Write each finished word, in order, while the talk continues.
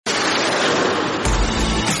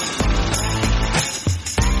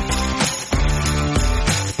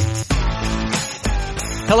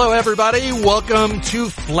Hello, everybody. Welcome to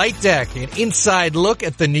Flight Deck, an inside look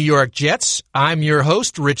at the New York Jets. I'm your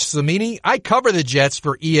host, Rich Cimini. I cover the Jets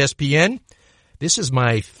for ESPN. This is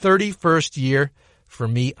my 31st year for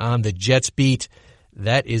me on the Jets beat.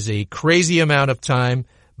 That is a crazy amount of time,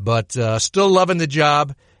 but still loving the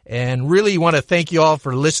job, and really want to thank you all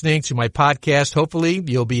for listening to my podcast. Hopefully,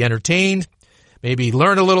 you'll be entertained. Maybe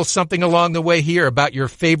learn a little something along the way here about your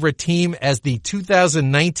favorite team as the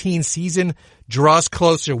 2019 season draws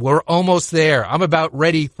closer. We're almost there. I'm about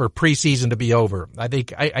ready for preseason to be over. I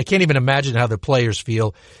think I can't even imagine how the players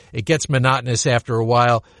feel. It gets monotonous after a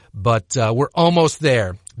while, but we're almost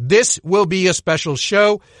there. This will be a special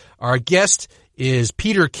show. Our guest is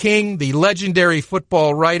Peter King, the legendary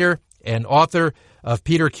football writer and author of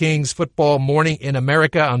Peter King's Football Morning in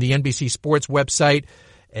America on the NBC Sports website.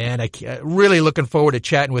 And really looking forward to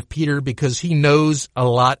chatting with Peter because he knows a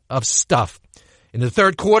lot of stuff. In the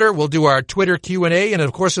third quarter, we'll do our Twitter Q&A. And,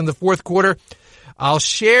 of course, in the fourth quarter, I'll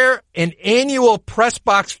share an annual press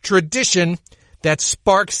box tradition that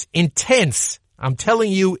sparks intense, I'm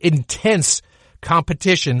telling you, intense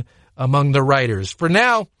competition among the writers. For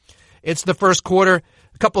now, it's the first quarter.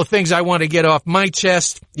 A couple of things I want to get off my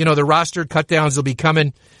chest. You know, the roster cutdowns will be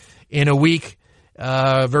coming in a week.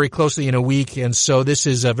 Very closely in a week, and so this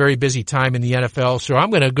is a very busy time in the NFL. So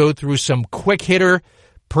I'm going to go through some quick hitter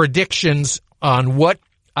predictions on what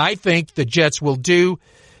I think the Jets will do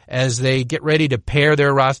as they get ready to pare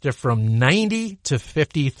their roster from 90 to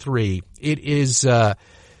 53. It is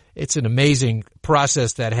it's an amazing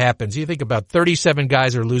process that happens. You think about 37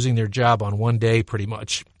 guys are losing their job on one day, pretty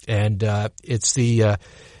much, and it's the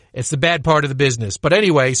bad part of the business. But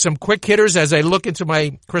anyway, some quick hitters as I look into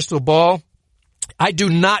my crystal ball. I do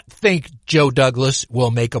not think Joe Douglas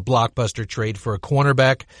will make a blockbuster trade for a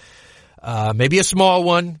cornerback. Maybe a small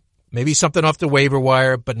one, maybe something off the waiver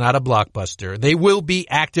wire, but not a blockbuster. They will be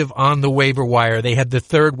active on the waiver wire. They had the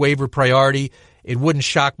third waiver priority. It wouldn't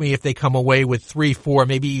shock me if they come away with 3, 4,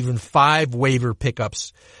 maybe even 5 waiver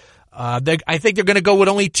pickups. I think they're going to go with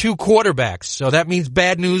only 2 quarterbacks. So that means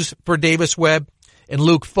bad news for Davis Webb and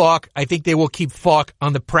Luke Falk. I think they will keep Falk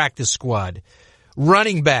on the practice squad.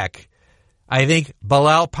 Running back. I think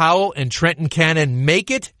Bilal Powell and Trenton Cannon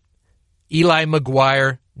make it. Eli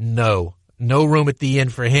McGuire, no. No room at the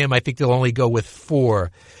end for him. I think they'll only go with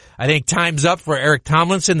 4. I think time's up for Eric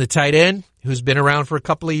Tomlinson, the tight end, who's been around for a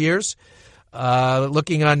couple of years.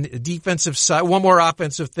 Looking on the defensive side, one more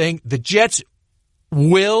offensive thing. The Jets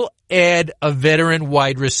will add a veteran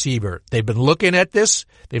wide receiver. They've been looking at this.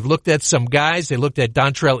 They've looked at some guys. They looked at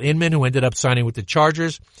Dontrell Inman, who ended up signing with the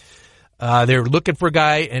Chargers. They're looking for a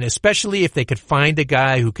guy, and especially if they could find a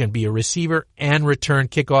guy who can be a receiver and return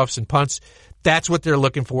kickoffs and punts, that's what they're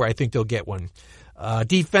looking for. I think they'll get one.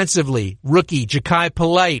 Defensively, rookie Ja'Kai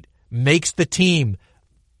Polite makes the team.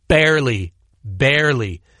 Barely.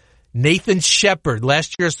 Nathan Shepard,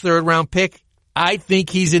 last year's third-round pick, I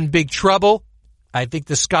think he's in big trouble. I think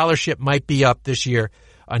the scholarship might be up this year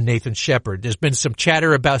on Nathan Shepard. There's been some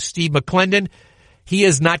chatter about Steve McClendon. He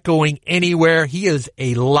is not going anywhere. He is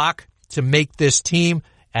a lock to make this team.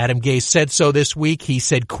 Adam Gase said so this week. He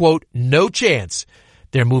said, quote, no chance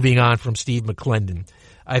they're moving on from Steve McClendon.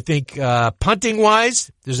 I think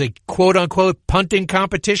punting-wise, there's a quote-unquote punting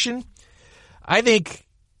competition. I think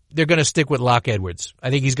they're going to stick with Locke Edwards. I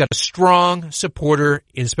think he's got a strong supporter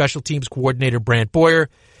in special teams coordinator Brant Boyer,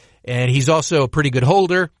 and he's also a pretty good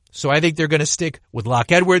holder. So I think they're going to stick with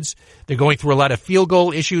Locke Edwards. They're going through a lot of field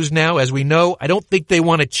goal issues now, as we know. I don't think they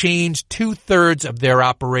want to change 2/3 of their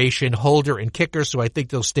operation, holder and kicker, so I think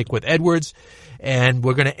they'll stick with Edwards. And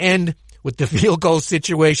we're going to end with the field goal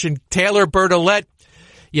situation. Taylor Bertolette,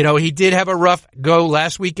 you know, he did have a rough go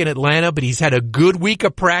last week in Atlanta, but he's had a good week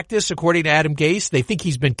of practice, according to Adam Gase. They think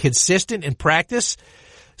he's been consistent in practice.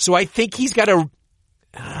 So I think he's got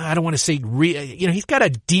I don't want to say, he's got a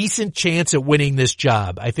decent chance at winning this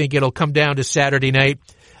job. I think it'll come down to Saturday night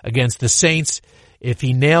against the Saints. If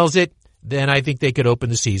he nails it, then I think they could open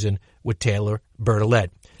the season with Taylor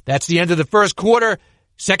Bertolette. That's the end of the first quarter.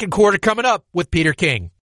 Second quarter coming up with Peter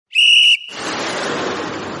King.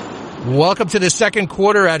 Welcome to the second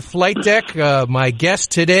quarter at Flight Deck. My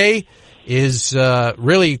guest today is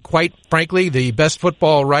really, quite frankly, the best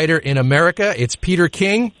football writer in America. It's Peter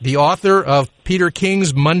King, the author of Peter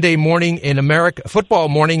King's Monday Morning in America, Football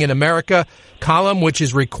Morning in America column, which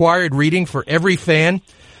is required reading for every fan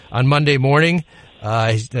on Monday morning.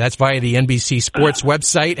 That's via the NBC Sports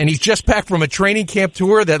website. And he's just back from a training camp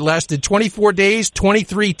tour that lasted 24 days,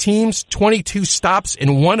 23 teams, 22 stops,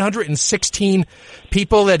 and 116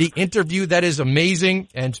 people that he interviewed. That is amazing.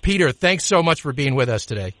 And Peter, thanks so much for being with us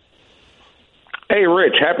today. Hey,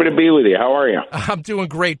 Rich. Happy to be with you. How are you? I'm doing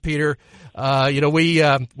great, Peter.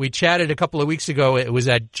 We chatted a couple of weeks ago. It was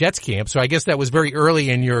at Jets camp, so I guess that was very early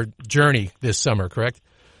in your journey this summer, correct?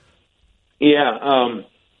 Yeah, I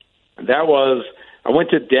went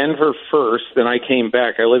to Denver first, then I came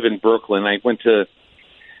back. I live in Brooklyn. I went to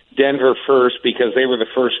Denver first because they were the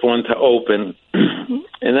first one to open. And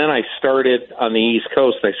then I started on the East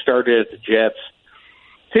Coast. I started at the Jets.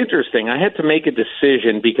 It's interesting. I had to make a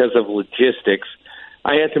decision because of logistics.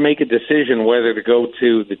 I had to make a decision whether to go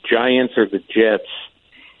to the Giants or the Jets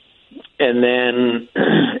and then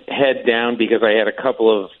head down because I had a couple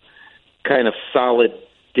of kind of solid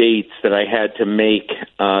dates that I had to make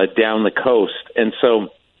down the coast. And so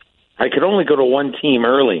I could only go to one team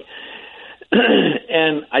early.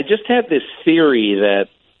 And I just had this theory that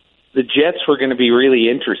the Jets were going to be really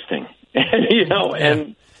interesting. And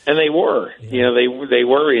they were. They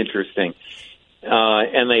were interesting.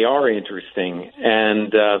 And they are interesting.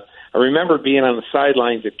 And I remember being on the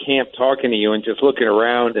sidelines at camp talking to you and just looking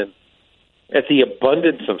around and at the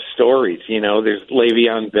abundance of stories. There's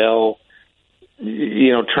Le'Veon Bell,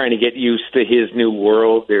 trying to get used to his new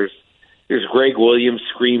world. There's Greg Williams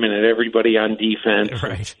screaming at everybody on defense.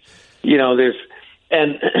 Right. The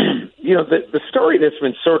story that's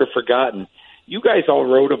been sort of forgotten, you guys all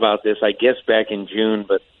wrote about this, I guess, back in June,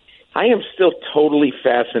 but I am still totally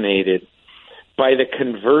fascinated by the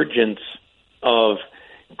convergence of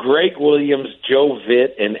Greg Williams, Joe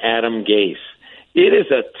Vitt, and Adam Gase. It is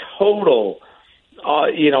a total,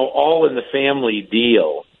 all in the family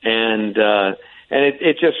deal. And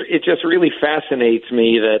it just really fascinates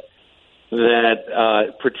me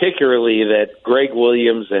that particularly that Greg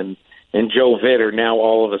Williams and Joe Vitt are now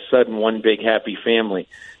all of a sudden one big happy family.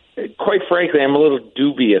 Quite frankly, I'm a little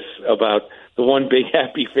dubious about the one big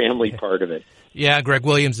happy family part of it. Yeah, Greg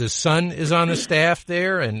Williams' son is on the staff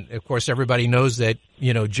there, and of course everybody knows that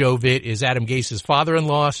Joe Vitt is Adam Gase's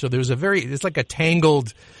father-in-law. So it's like a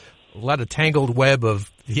lot of tangled web of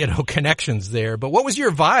connections there. But what was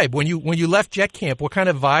your vibe when you left Jet Camp? What kind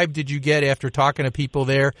of vibe did you get after talking to people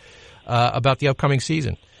there about the upcoming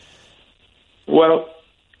season? Well,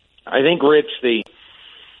 I think, Rich,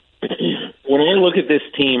 when I look at this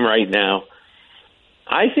team right now,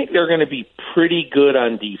 I think they're going to be pretty good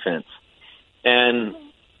on defense. And,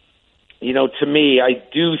 to me, I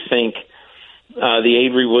do think the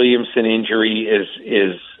Avery Williamson injury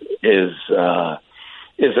is a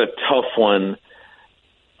tough one,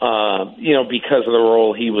 because of the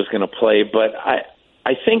role he was going to play. But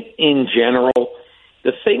I think in general,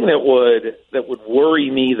 the thing that would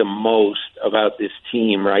worry me the most about this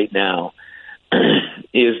team right now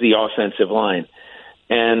is the offensive line.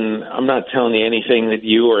 And I'm not telling you anything that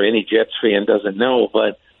you or any Jets fan doesn't know,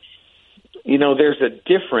 but there's a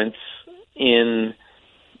difference in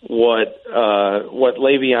what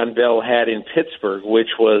Le'Veon Bell had in Pittsburgh,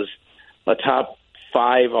 which was a top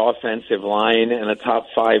 5 offensive line and a top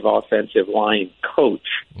 5 offensive line coach,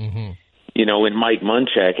 in Mike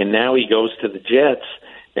Munchak. And now he goes to the Jets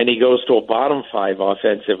and he goes to a bottom 5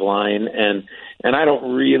 offensive line. And I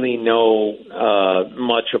don't really know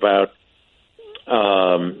much about,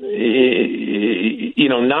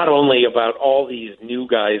 not only about all these new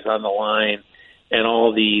guys on the line and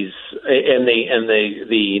all these, and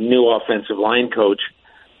the new offensive line coach,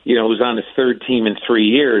 who's on his 3rd team in 3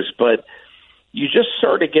 years, but you just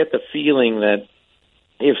sort of get the feeling that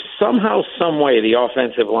if somehow, some way the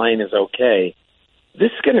offensive line is okay,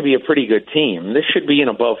 this is going to be a pretty good team. This should be an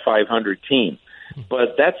above 500 team.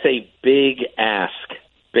 But that's a big ask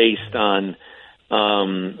based on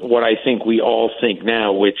what I think we all think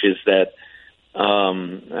now, which is that,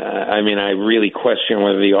 I really question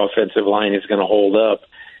whether the offensive line is going to hold up.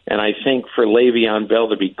 And I think for Le'Veon Bell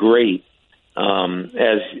to be great,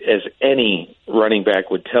 as any running back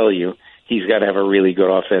would tell you, he's got to have a really good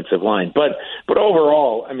offensive line. But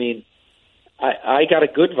overall, I got a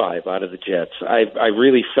good vibe out of the Jets. I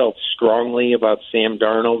really felt strongly about Sam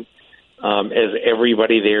Darnold, as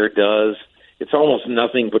everybody there does. It's almost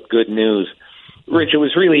nothing but good news. Rich, it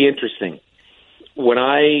was really interesting. When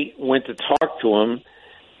I went to talk to him,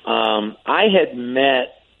 I had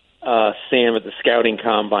met Sam at the scouting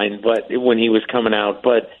combine, but when he was coming out,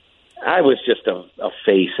 but I was just a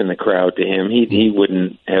face in the crowd to him. He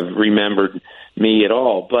wouldn't have remembered me at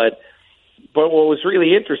all. But what was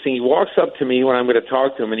really interesting, he walks up to me when I'm going to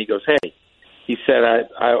talk to him, and he goes, "Hey," he said,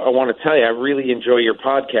 I want to tell you, I really enjoy your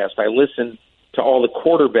podcast. I listen to all the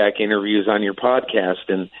quarterback interviews on your podcast,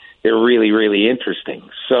 and they're really, really interesting.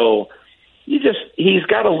 So he's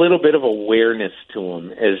got a little bit of awareness to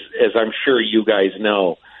him, as I'm sure you guys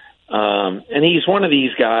know. And he's one of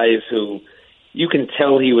these guys who, you can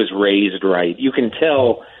tell he was raised right. You can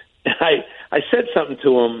tell. I said something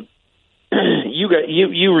to him.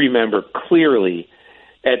 You remember clearly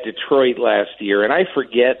at Detroit last year, and I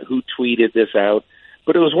forget who tweeted this out,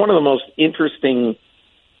 but it was one of the most interesting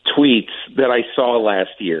tweets that I saw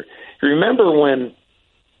last year. Remember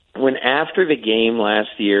when after the game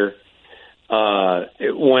last year,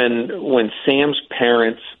 when Sam's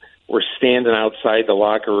parents were standing outside the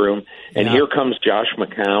locker room, and here comes Josh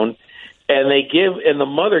McCown, and the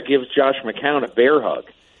mother gives Josh McCown a bear hug.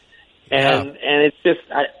 And it's just,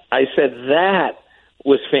 I said that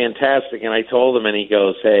was fantastic, and I told him, and he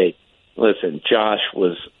goes, "Hey, listen, Josh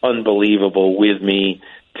was unbelievable with me,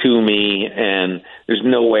 to me, and there's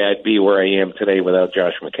no way I'd be where I am today without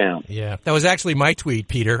Josh McCown." Yeah, that was actually my tweet,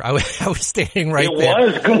 Peter. I was standing right there.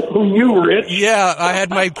 It was good. You, Rich. Yeah, I had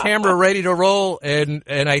my camera ready to roll, and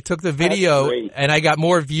I took the video, and I got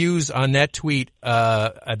more views on that tweet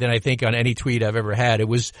than I think on any tweet I've ever had. It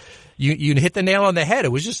was, you hit the nail on the head.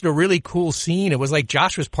 It was just a really cool scene. It was like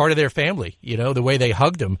Josh was part of their family, the way they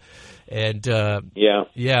hugged him. And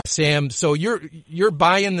yeah, Sam. So you're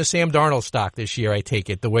buying the Sam Darnold stock this year, I take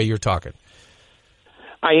it, the way you're talking.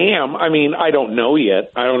 I am. I mean, I don't know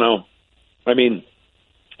yet. I don't know. I mean,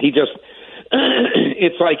 he just.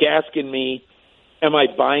 It's like asking me, "Am I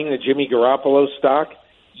buying the Jimmy Garoppolo stock?"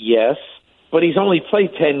 Yes, but he's only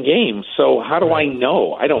played 10 games, so how do I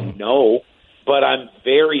know? I don't know, but I'm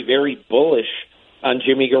very, very bullish on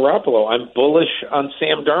Jimmy Garoppolo. I'm bullish on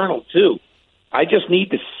Sam Darnold too. I just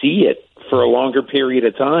need to see it for a longer period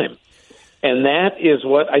of time. And that is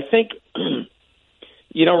what I think,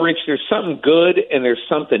 Rich, there's something good and there's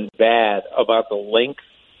something bad about the length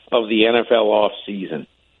of the NFL offseason.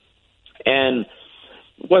 And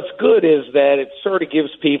what's good is that it sort of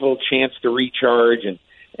gives people a chance to recharge and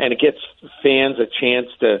it gets fans a chance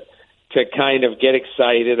to kind of get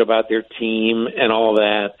excited about their team and all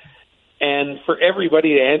that. And for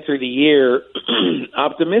everybody to enter the year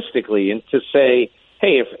optimistically and to say,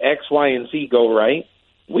 hey, if X, Y, and Z go right,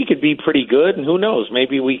 we could be pretty good. And who knows,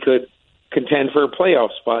 maybe we could contend for a playoff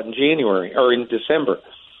spot in January or in December.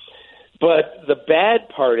 But the bad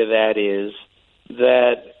part of that is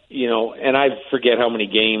that, and I forget how many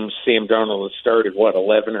games Sam Darnold has started,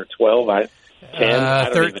 11 or 12? 10? I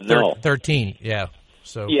don't even know. 13, yeah.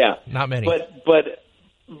 So not many. But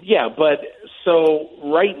so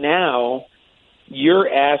right now, you're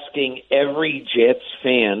asking every Jets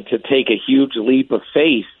fan to take a huge leap of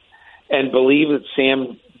faith and believe that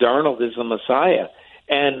Sam Darnold is the Messiah.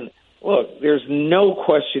 And look, there's no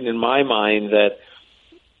question in my mind that,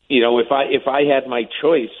 if I had my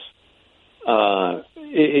choice, I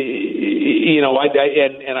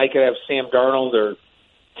could have Sam Darnold or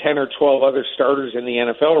 10 or 12 other starters in the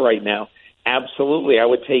NFL right now, absolutely, I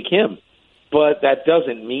would take him. But that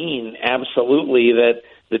doesn't mean absolutely that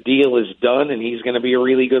the deal is done and he's going to be a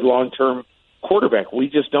really good long-term quarterback. We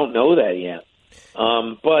just don't know that yet.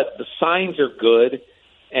 But the signs are good,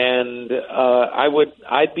 and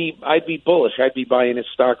I'd be bullish. I'd be buying his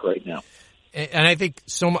stock right now. And I think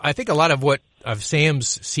a lot of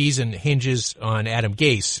Sam's season hinges on Adam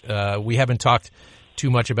Gase. We haven't talked too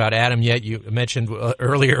much about Adam yet. You mentioned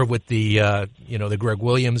earlier with the Greg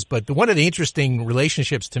Williams, but one of the interesting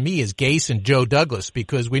relationships to me is Gase and Joe Douglas,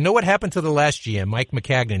 because we know what happened to the last GM, Mike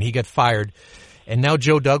Maccagnan. He got fired, and now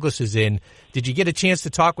Joe Douglas is in. Did you get a chance to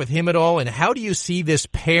talk with him at all? And how do you see this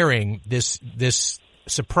pairing, this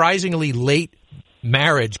surprisingly late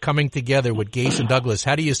marriage coming together with Gase and Douglas?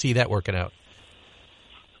 How do you see that working out?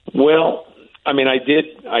 Well, I mean, I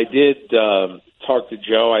did talk to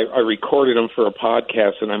Joe. I recorded him for a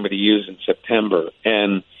podcast that I'm going to use in September,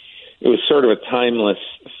 and it was sort of a timeless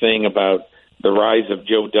thing about the rise of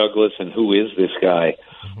Joe Douglas and who is this guy.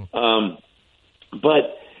 Mm-hmm.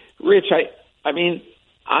 But Rich, I mean,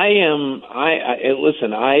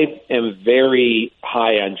 listen, I am very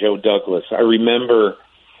high on Joe Douglas. I remember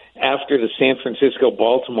after the San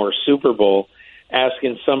Francisco-Baltimore Super Bowl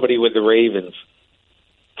asking somebody with the Ravens,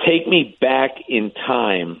 take me back in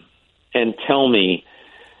time and tell me,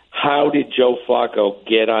 how did Joe Flacco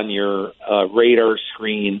get on your radar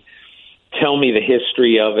screen? Tell me the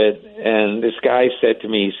history of it. And this guy said to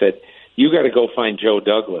me, he said, you got to go find Joe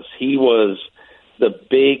Douglas. He was the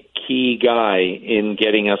big key guy in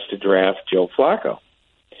getting us to draft Joe Flacco.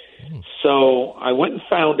 So I went and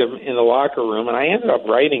found him in the locker room, and I ended up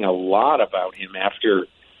writing a lot about him after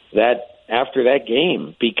that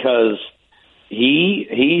game, because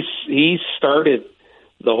he started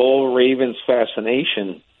the whole Ravens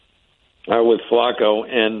fascination with Flacco,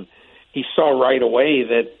 and he saw right away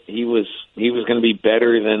that he was going to be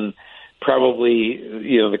better than probably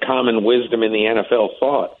the common wisdom in the NFL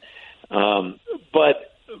thought. But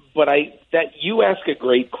you ask a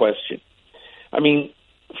great question. I mean,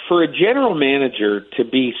 for a general manager to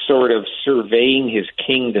be sort of surveying his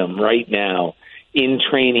kingdom right now in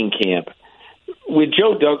training camp with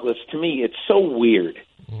Joe Douglas, to me, it's so weird,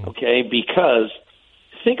 okay? Because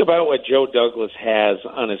think about what Joe Douglas has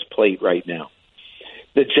on his plate right now.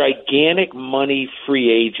 The gigantic money free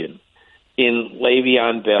agent in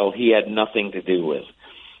Le'Veon Bell, he had nothing to do with.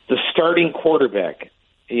 The starting quarterback,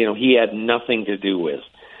 he had nothing to do with.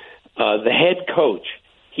 The head coach,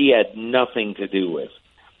 he had nothing to do with.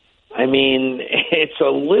 I mean, it's a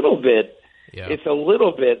little bit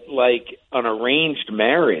like an arranged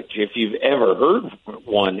marriage, if you've ever heard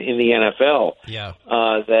one in the NFL. Yeah.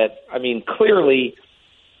 Clearly,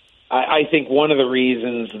 I think one of the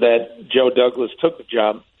reasons that Joe Douglas took the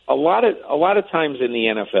job, a lot of times in the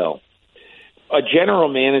NFL, a general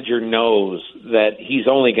manager knows that he's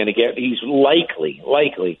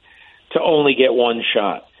likely to only get one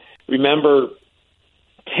shot. Remember,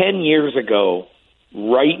 10 years ago,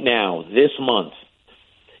 right now, this month,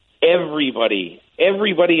 everybody in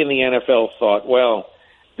the NFL thought, well,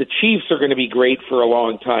 the Chiefs are going to be great for a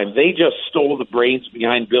long time. They just stole the brains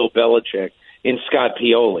behind Bill Belichick in Scott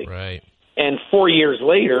Pioli. Right. And 4 years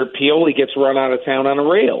later, Pioli gets run out of town on a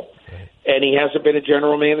rail. Right. And he hasn't been a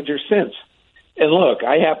general manager since. And look,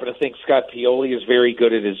 I happen to think Scott Pioli is very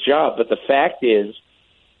good at his job, but the fact is,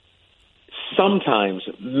 sometimes,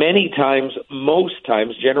 many times, most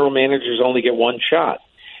times, general managers only get one shot.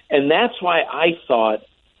 And that's why I thought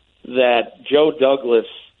that Joe Douglas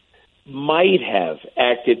might have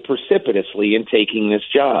acted precipitously in taking this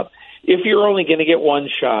job. If you're only going to get one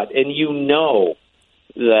shot, and you know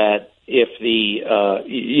that if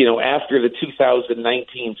after the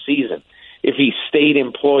 2019 season, if he stayed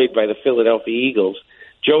employed by the Philadelphia Eagles,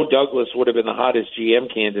 Joe Douglas would have been the hottest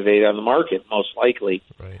GM candidate on the market, most likely.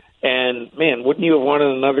 Right. And, man, wouldn't you have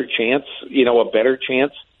wanted another chance, a better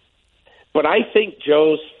chance? But I think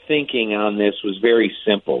Joe's thinking on this was very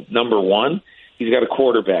simple. Number one, he's got a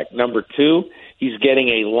quarterback. Number two, he's getting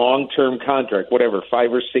a long-term contract,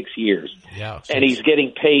 5 or 6 years. Yeah, and he's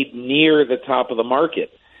getting paid near the top of the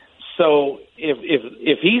market. So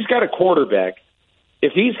if he's got a quarterback,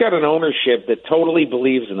 if he's got an ownership that totally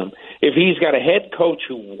believes in him, if he's got a head coach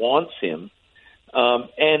who wants him,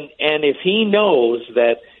 and if he knows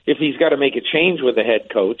that if he's got to make a change with the head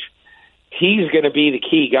coach, he's going to be the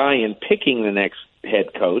key guy in picking the next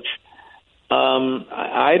head coach.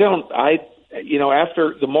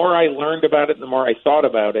 After the more I learned about it, the more I thought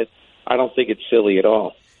about it, I don't think it's silly at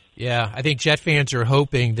all. Yeah, I think Jet fans are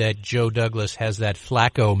hoping that Joe Douglas has that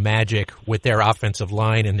Flacco magic with their offensive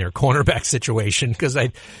line and their cornerback situation, because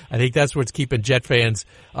I think that's what's keeping Jet fans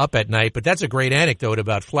up at night. But that's a great anecdote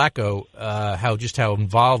about Flacco, how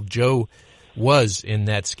involved Joe was in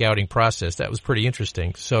that scouting process. That was pretty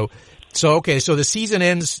interesting. So the season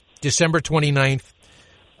ends December 29th.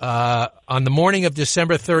 On the morning of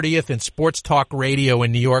December 30th in Sports Talk Radio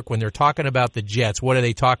in New York, when they're talking about the Jets, what are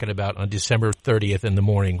they talking about on December 30th in the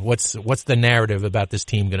morning? What's the narrative about this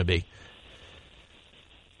team going to be?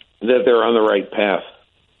 That they're on the right path.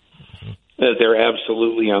 Mm-hmm. That they're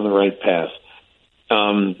absolutely on the right path.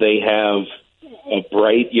 They have a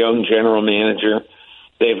bright young general manager.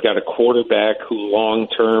 They've got a quarterback who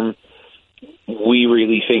long-term we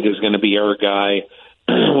really think is going to be our guy.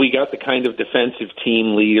 We got the kind of defensive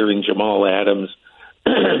team leader in Jamal Adams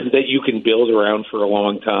that you can build around for a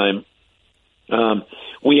long time.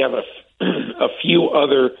 We have a few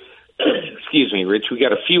other, excuse me, Rich, we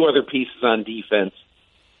got a few other pieces on defense.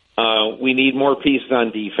 We need more pieces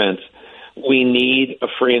on defense. We need a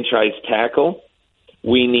franchise tackle.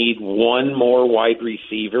 We need one more wide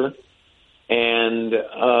receiver. And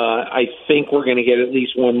I think we're going to get at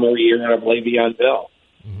least one more year out of Le'Veon Bell.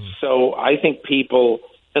 Mm-hmm. So I think people,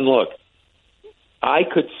 and look, I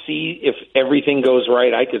could see, if everything goes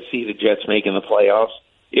right, I could see the Jets making the playoffs.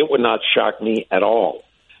 It would not shock me at all.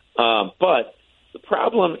 But the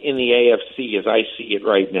problem in the AFC, as I see it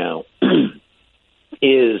right now,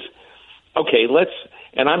 is, okay,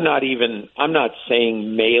 and I'm not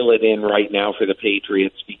saying mail it in right now for the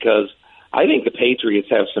Patriots, because I think the Patriots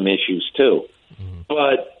have some issues too. Mm-hmm.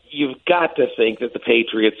 But you've got to think that the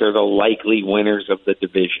Patriots are the likely winners of the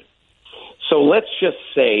division. So let's just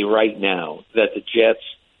say right now that the Jets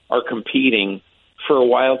are competing for a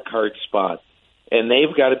wild card spot, and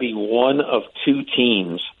they've got to be one of two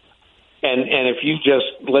teams. And if you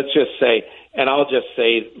let's just say, and I'll just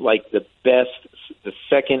say, like, the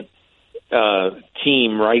second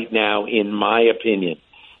team right now, in my opinion,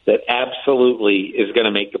 that absolutely is going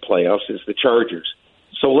to make the playoffs is the Chargers.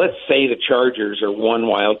 So let's say the Chargers are one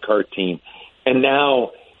wild card team. And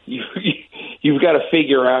now you've got to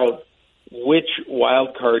figure out which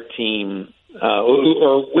wild card team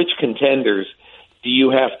or which contenders do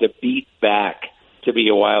you have to beat back to be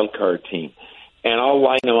a wild card team. And I'll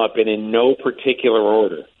line them up in no particular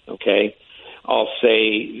order, okay? I'll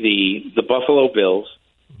say the Buffalo Bills,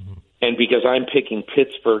 and because I'm picking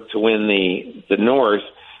Pittsburgh to win the North,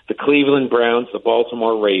 the Cleveland Browns, the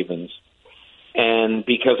Baltimore Ravens, and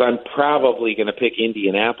because I'm probably going to pick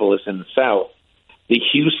Indianapolis in the South, the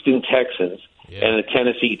Houston Texans and the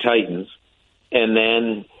Tennessee Titans, and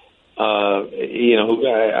then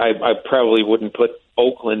I probably wouldn't put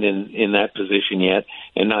Oakland in that position yet,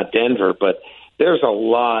 and not Denver, but there's a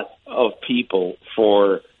lot of people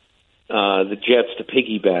for the Jets to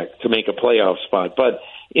piggyback to make a playoff spot. But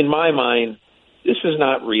in my mind, this is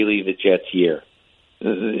not really the Jets' year.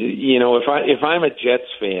 If I'm a Jets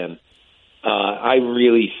fan, I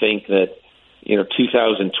really think that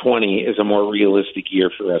 2020 is a more realistic year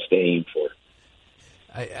for us to aim for.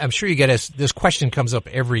 I'm sure you get this question comes up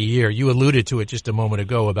every year. You alluded to it just a moment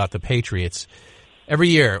ago about the Patriots. Every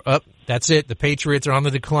year, that's it. The Patriots are on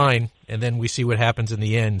the decline, and then we see what happens in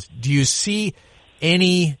the end. Do you see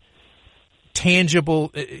any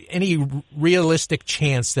tangible, any realistic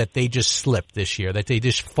chance that they just slip this year, that they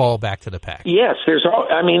just fall back to the pack? Yes, there is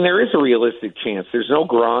a realistic chance. There's no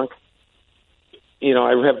Gronk.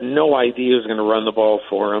 I have no idea who's going to run the ball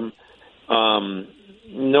for him.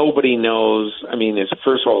 Nobody knows.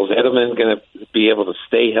 First of all, is Edelman going to be able to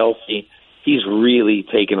stay healthy? He's really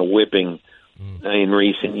taken a whipping in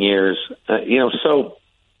recent years. So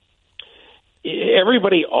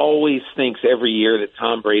everybody always thinks every year that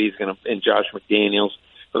Tom Brady's and Josh McDaniels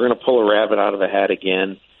are going to pull a rabbit out of the hat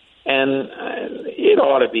again, and it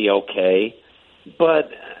ought to be okay.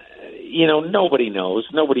 But nobody knows.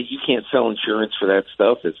 You can't sell insurance for that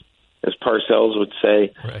stuff, as Parcells would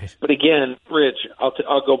say. Right. But again, Rich,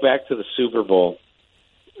 I'll go back to the Super Bowl.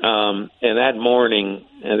 And that morning,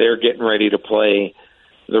 they're getting ready to play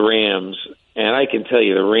the Rams. And I can tell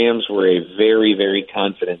you, the Rams were a very, very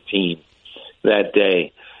confident team that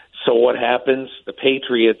day. So what happens? The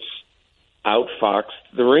Patriots outfoxed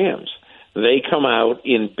the Rams. They come out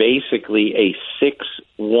in basically a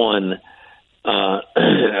 6-1, a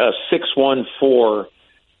 6-1-4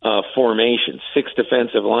 formation, 6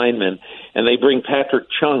 defensive linemen, and they bring Patrick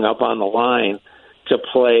Chung up on the line to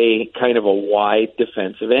play kind of a wide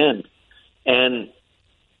defensive end. And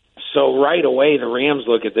so right away the Rams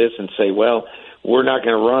look at this and say, well, we're not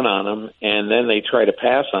going to run on them, and then they try to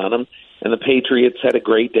pass on them, and the Patriots had a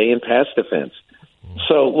great day in pass defense.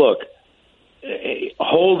 So look,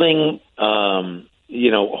 holding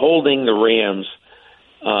the Rams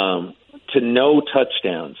to no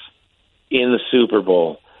touchdowns in the Super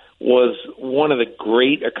Bowl was one of the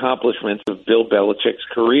great accomplishments of Bill Belichick's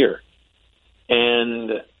career.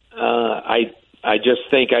 And I just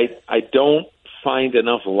think I don't find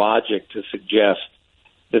enough logic to suggest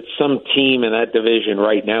that some team in that division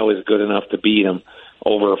right now is good enough to beat them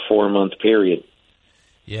over a 4-month period.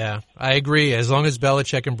 Yeah, I agree. As long as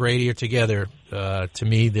Belichick and Brady are together, to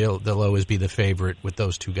me, they'll always be the favorite with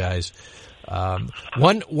those two guys.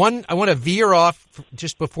 One, I want to veer off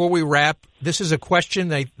just before we wrap. This is a question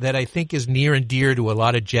that I think is near and dear to a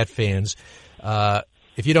lot of Jet fans.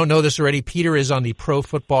 If you don't know this already, Peter is on the Pro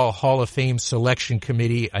Football Hall of Fame selection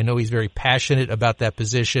committee. I know he's very passionate about that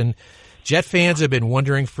position. Jet fans have been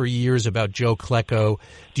wondering for years about Joe Klecko.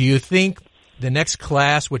 Do you think the next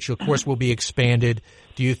class, which of course will be expanded,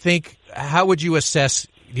 how would you assess,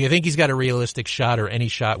 do you think he's got a realistic shot or any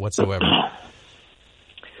shot whatsoever?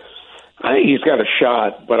 I think he's got a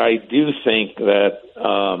shot, but I do think that,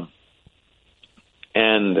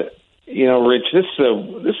 Rich, this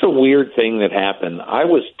is a weird thing that happened. I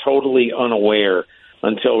was totally unaware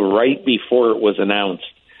until right before it was announced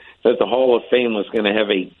that the Hall of Fame was going to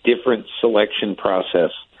have a different selection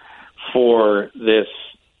process for this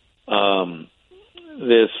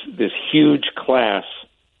huge class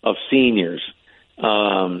of seniors.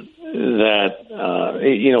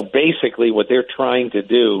 Basically what they're trying to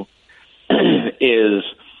do is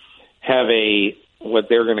have what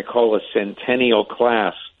they're going to call a centennial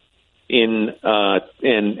class and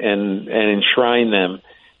enshrine them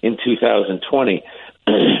in 2020.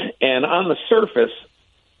 And on the surface,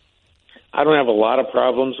 I don't have a lot of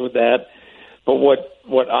problems with that. But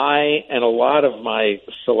what I and a lot of my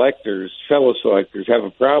fellow selectors, have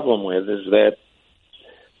a problem with is that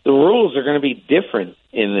the rules are going to be different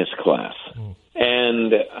in this class.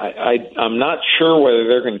 And I'm not sure whether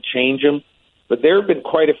they're going to change them, but there have been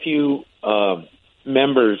quite a few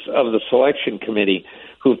members of the selection committee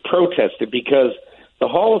who've protested because the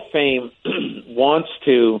Hall of Fame wants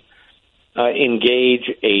to engage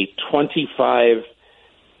a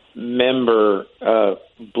 25-member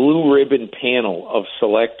blue ribbon panel of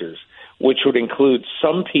selectors, which would include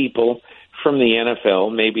some people from the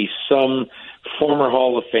NFL, maybe some former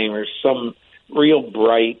Hall of Famers, some real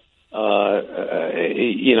bright,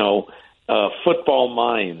 football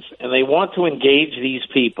minds. And they want to engage these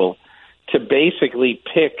people to basically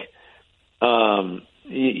pick, 10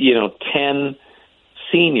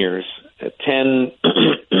 seniors, 10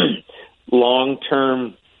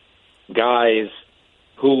 long-term guys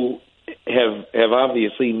who have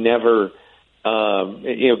obviously never,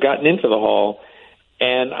 gotten into the Hall.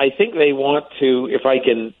 And I think they want to, if I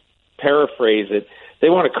can paraphrase it, they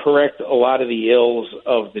want to correct a lot of the ills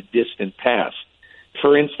of the distant past.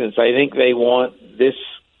 For instance, I think they want this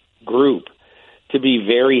group to be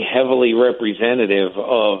very heavily representative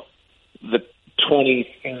of the 20s,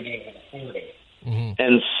 30s, and 40s. Mm-hmm.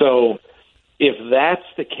 And so if that's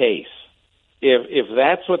the case, if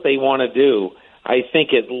that's what they want to do, I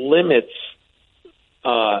think it limits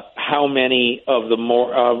how many of the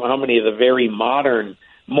more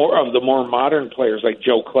modern players like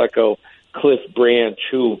Joe Klecko, Cliff Branch,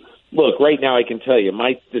 who, look, right now I can tell you,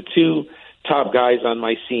 the two top guys on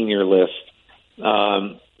my senior list,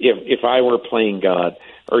 if I were playing God,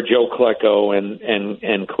 are Joe Klecko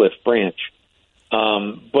and Cliff Branch.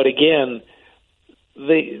 But again,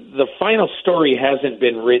 the final story hasn't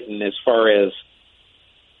been written as far as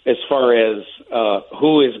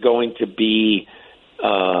who is going to be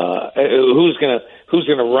who's going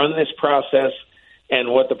to run this process and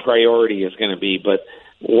what the priority is going to be. But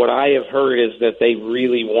what I have heard is that they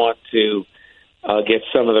really want to get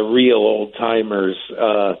some of the real old timers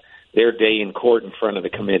their day in court in front of the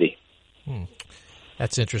committee.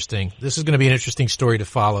 That's interesting. This is going to be an interesting story to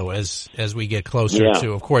follow as we get closer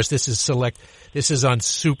to. Of course, this is on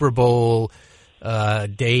Super Bowl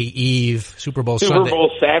day eve, Super Bowl Sunday. Super Bowl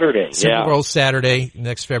Saturday. Super Bowl Saturday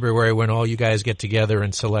next February when all you guys get together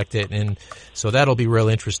and select it. And so that'll be real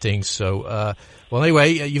interesting. So, well,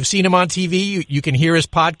 anyway, you've seen him on TV. You can hear his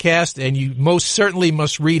podcast, and you most certainly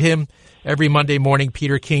must read him every Monday morning,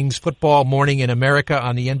 Peter King's Football Morning in America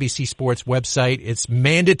on the NBC Sports website. It's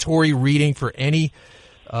mandatory reading for any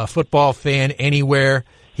football fan anywhere.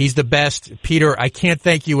 He's the best. Peter, I can't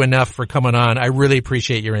thank you enough for coming on. I really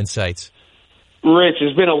appreciate your insights. Rich,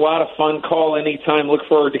 it's been a lot of fun. Call anytime. Look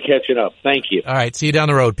forward to catching up. Thank you. All right. See you down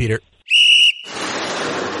the road, Peter.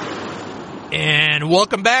 And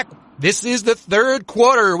welcome back. This is the third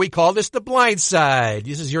quarter. We call this the blind side.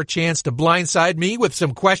 This is your chance to blindside me with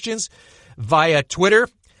some questions via Twitter.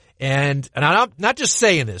 And I'm not just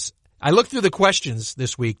saying this. I looked through the questions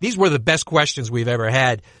this week. These were the best questions we've ever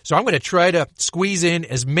had. So I'm going to try to squeeze in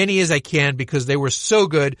as many as I can because they were so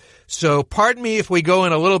good. So pardon me if we go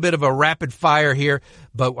in a little bit of a rapid fire here,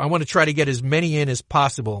 but I want to try to get as many in as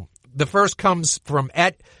possible. The first comes from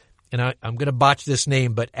I'm going to botch this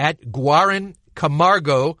name, but at Guarin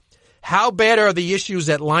Camargo. How bad are the issues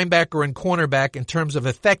at linebacker and cornerback in terms of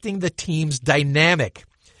affecting the team's dynamic?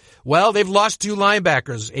 Well, they've lost two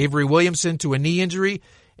linebackers, Avery Williamson to a knee injury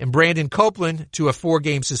and Brandon Copeland to a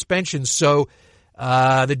 4-game suspension. So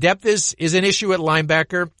the depth is an issue at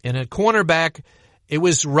linebacker. And at cornerback, it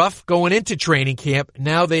was rough going into training camp.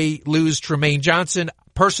 Now they lose Tremaine Johnson.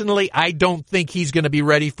 Personally, I don't think he's going to be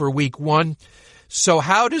ready for week 1. So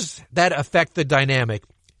how does that affect the dynamic?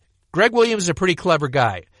 Greg Williams is a pretty clever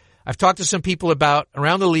guy. I've talked to some people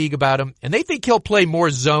around the league about him, and they think he'll play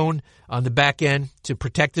more zone on the back end to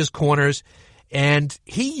protect his corners. And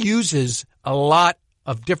he uses a lot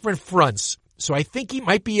of different fronts. So I think he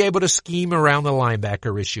might be able to scheme around the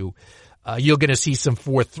linebacker issue. You're going to see some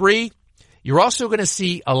 4-3. You're also going to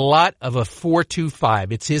see a lot of a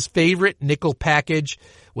 4-2-5. It's his favorite nickel package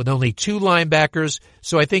with only 2 linebackers.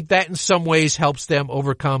 So I think that in some ways helps them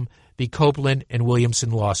overcome the Copeland and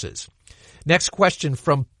Williamson losses. Next question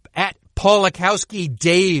from at Polakowski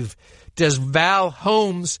Dave. Does Val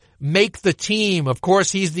Holmes make the team? Of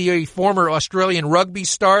course, he's the former Australian rugby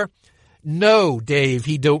star. No, Dave,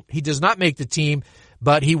 he does not make the team,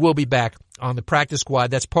 but he will be back on the practice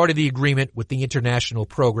squad. That's part of the agreement with the international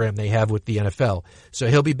program they have with the NFL. So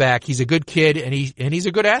he'll be back. He's a good kid and he's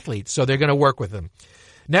a good athlete, so they're going to work with him.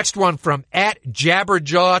 Next one from at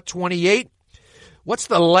Jabberjaw28. What's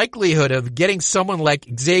the likelihood of getting someone like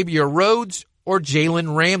Xavier Rhodes or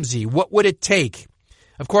Jalen Ramsey? What would it take?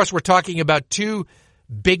 Of course, we're talking about 2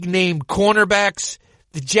 big-name cornerbacks.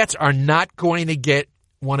 The Jets are not going to get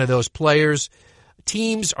one of those players.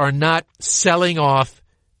 Teams are not selling off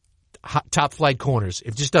top-flight corners.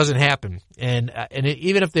 It just doesn't happen. And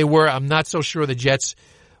even if they were, I'm not so sure the Jets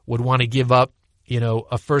would want to give up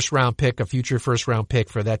a first-round pick, a future first-round pick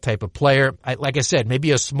for that type of player. Like I said,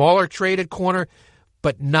 maybe a smaller trade at corner,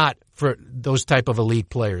 but not for those type of elite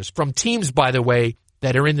players. From teams, by the way,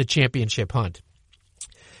 that are in the championship hunt.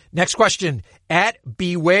 Next question, at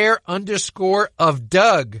beware_of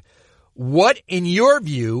Doug. Why, in your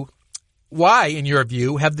view,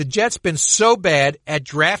 have the Jets been so bad at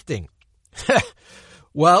drafting?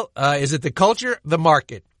 Well, is it the culture, the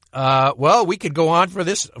market? Well, we could go on for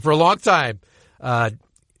this for a long time,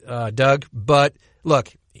 Doug. But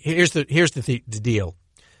look, here's the deal.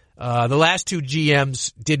 The last two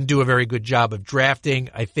GMs didn't do a very good job of drafting.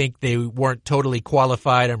 I think they weren't totally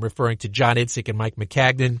qualified. I'm referring to John Idzik and Mike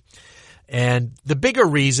Maccagnan. And the bigger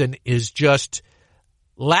reason is just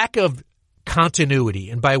lack of continuity.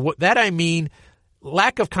 And by that I mean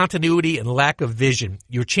lack of continuity and lack of vision.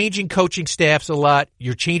 You're changing coaching staffs a lot.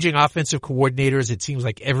 You're changing offensive coordinators. It seems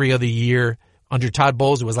like every other year. Under Todd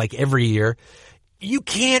Bowles, it was like every year. You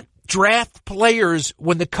can't draft players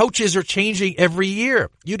when the coaches are changing every year.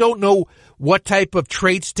 You don't know what type of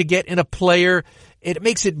traits to get in a player. It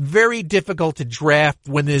makes it very difficult to draft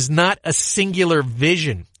when there's not a singular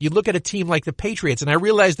vision. You look at a team like the Patriots, and I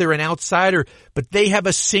realize they're an outsider, but they have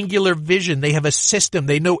a singular vision. They have a system.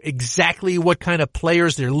 They know exactly what kind of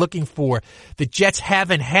players they're looking for. The Jets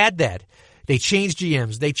haven't had that. They change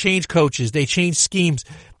GMs. They change coaches. They change schemes.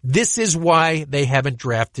 This is why they haven't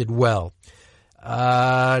drafted well.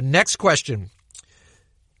 Next question.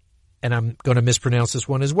 And I'm going to mispronounce this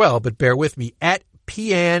one as well, but bear with me. At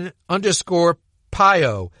PN_Pio.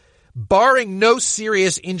 Barring no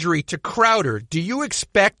serious injury to Crowder, do you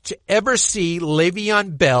expect to ever see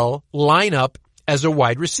Le'Veon Bell line up as a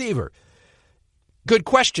wide receiver? Good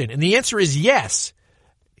question. And the answer is yes.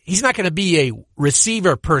 He's not going to be a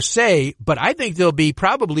receiver per se, but I think there'll be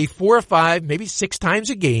probably 4 or 5, maybe 6 times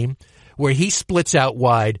a game where he splits out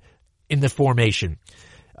wide in the formation.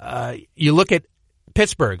 You look at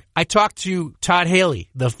Pittsburgh. I talked to Todd Haley,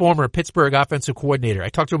 the former Pittsburgh offensive coordinator. I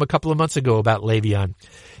talked to him a couple of months ago about Le'Veon,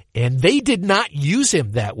 and they did not use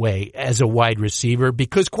him that way as a wide receiver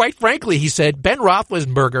because, quite frankly, he said Ben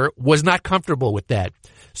Roethlisberger was not comfortable with that.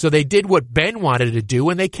 So they did what Ben wanted to do,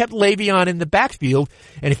 and they kept Le'Veon in the backfield.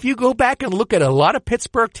 And if you go back and look at a lot of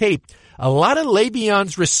Pittsburgh tape, a lot of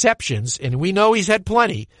Le'Veon's receptions, and we know he's had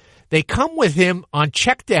plenty, they come with him on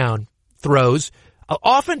check down throws,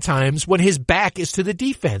 oftentimes when his back is to the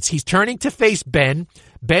defense. He's turning to face Ben.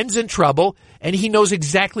 Ben's in trouble, and he knows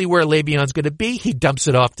exactly where Le'Veon's going to be. He dumps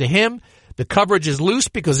it off to him. The coverage is loose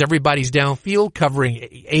because everybody's downfield covering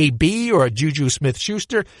AB or a Juju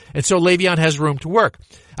Smith-Schuster, and so Le'Veon has room to work.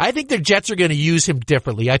 I think the Jets are going to use him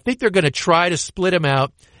differently. I think they're going to try to split him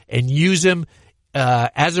out and use him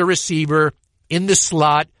as a receiver, in the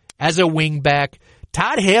slot, as a wingback.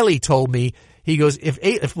 Todd Haley told me, he goes, if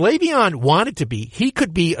Le'Veon wanted to be, he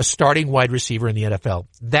could be a starting wide receiver in the NFL.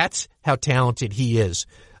 That's how talented he is.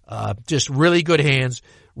 Just really good hands,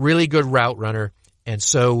 really good route runner. And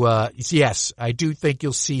so, yes, I do think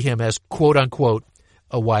you'll see him as, quote unquote,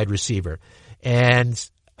 a wide receiver. And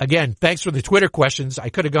again, thanks for the Twitter questions. I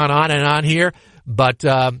could have gone on and on here, but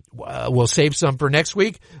we'll save some for next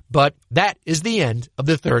week. But that is the end of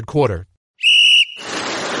the third quarter.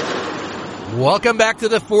 Welcome back to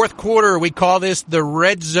the fourth quarter. We call this the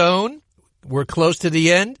red zone. We're close to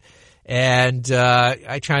the end, and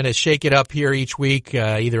I try to shake it up here each week.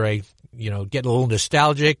 Either I get a little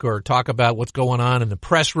nostalgic or talk about what's going on in the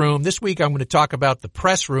press room. This week I'm going to talk about the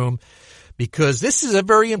press room because this is a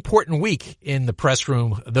very important week in the press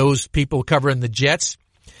room. Those people covering the Jets.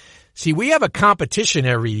 See, we have a competition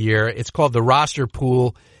every year. It's called the roster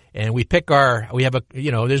pool, and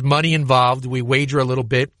there's money involved. We wager a little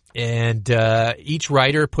bit. And each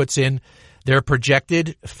writer puts in their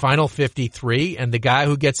projected final 53, and the guy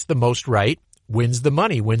who gets the most right wins the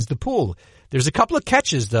money, wins the pool. There's a couple of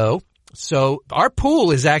catches, though. So our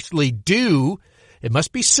pool is actually due. It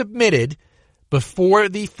must be submitted before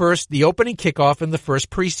the opening kickoff in the first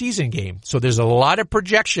preseason game. So there's a lot of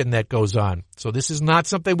projection that goes on. So this is not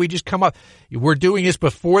something we just come up. We're doing this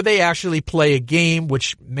before they actually play a game,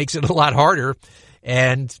 which makes it a lot harder.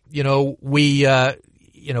 And,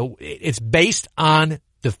 it's based on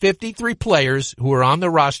the 53 players who are on the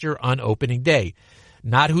roster on opening day.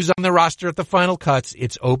 Not who's on the roster at the final cuts.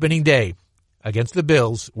 It's opening day against the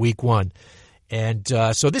Bills, week 1. And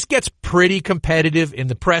so this gets pretty competitive in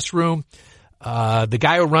the press room. The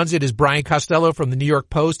guy who runs it is Brian Costello from the New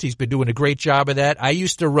York Post. He's been doing a great job of that. I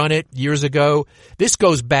used to run it years ago. This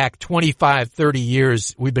goes back 25, 30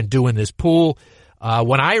 years. We've been doing this pool.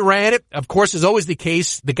 When I ran it, of course, is always the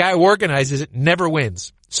case, the guy who organizes it never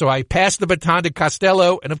wins. So I passed the baton to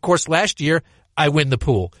Costello, and of course last year I win the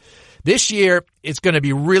pool. This year, it's going to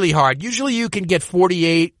be really hard. Usually you can get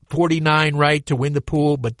 48, 49 right to win the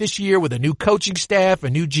pool, but this year with a new coaching staff, a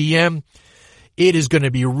new GM, it is going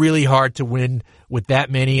to be really hard to win with that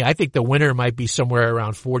many. I think the winner might be somewhere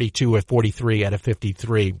around 42 or 43 out of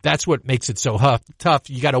 53. That's what makes it so tough.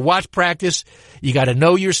 You got to watch practice. You got to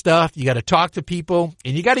know your stuff. You got to talk to people,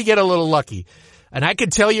 and you got to get a little lucky. And I can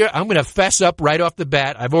tell you, I'm going to fess up right off the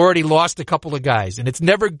bat. I've already lost a couple of guys, and it's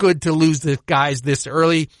never good to lose the guys this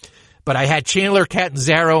early. But I had Chandler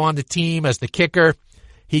Catanzaro on the team as the kicker.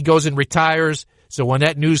 He goes and retires. So when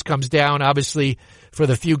that news comes down, obviously, for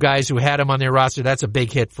the few guys who had him on their roster, that's a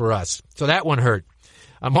big hit for us. So that one hurt.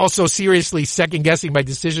 I'm also seriously second-guessing my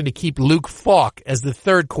decision to keep Luke Falk as the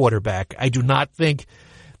third quarterback. I do not think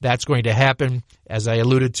that's going to happen, as I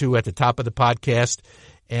alluded to at the top of the podcast.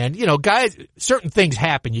 And, you know, guys, certain things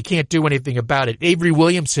happen. You can't do anything about it. Avery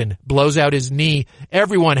Williamson blows out his knee.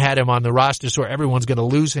 Everyone had him on the roster, so everyone's going to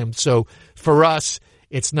lose him. So for us,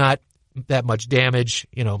 it's not that much damage,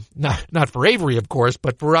 you know, not for Avery, of course,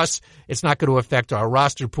 but for us, it's not going to affect our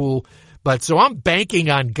roster pool. But so I'm banking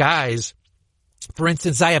on guys. For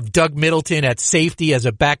instance, I have Doug Middleton at safety as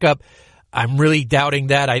a backup. I'm really doubting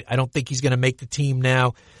that. I don't think he's going to make the team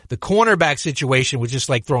now. The cornerback situation was just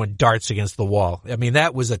like throwing darts against the wall. I mean,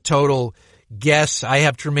 that was a total guess. I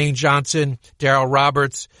have Tremaine Johnson, Darryl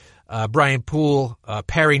Roberts, Brian Poole,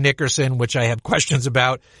 Perry Nickerson, which I have questions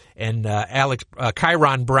about, and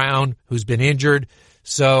Kyron Brown, who's been injured.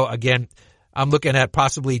 So again, I'm looking at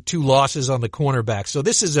possibly 2 losses on the cornerback. So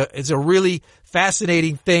this is a really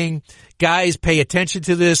fascinating thing. Guys, pay attention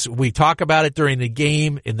to this. We talk about it during the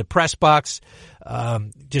game in the press box,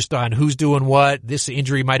 just on who's doing what. This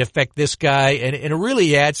injury might affect this guy, and it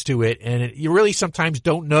really adds to it. And you really sometimes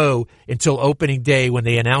don't know until opening day when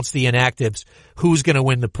they announce the inactives who's going to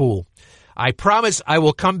win the pool. I promise I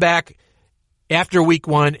will come back after week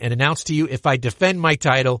 1 and announce to you if I defend my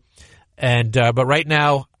title. And but right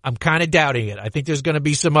now, I'm kind of doubting it. I think there's going to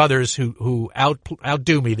be some others who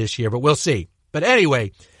outdo me this year, but we'll see. But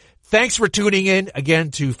anyway, thanks for tuning in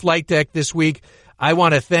again to Flight Deck this week. I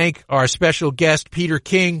want to thank our special guest, Peter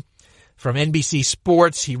King from NBC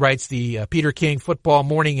Sports. He writes the Peter King Football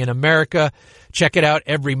Morning in America. Check it out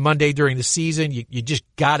every Monday during the season. You just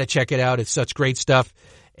got to check it out. It's such great stuff.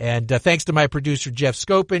 And thanks to my producer, Jeff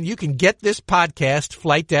Scopin. You can get this podcast,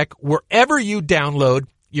 Flight Deck, wherever you download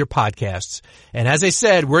your podcasts. And as I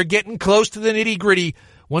said, we're getting close to the nitty-gritty.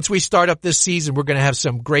 Once we start up this season, we're going to have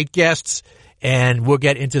some great guests, and we'll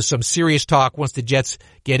get into some serious talk once the Jets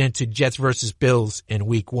get into Jets versus Bills in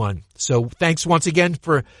week 1. So thanks once again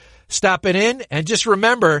for stopping in. And just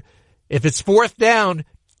remember, if it's 4th down,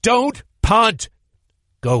 don't punt.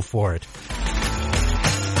 Go for it.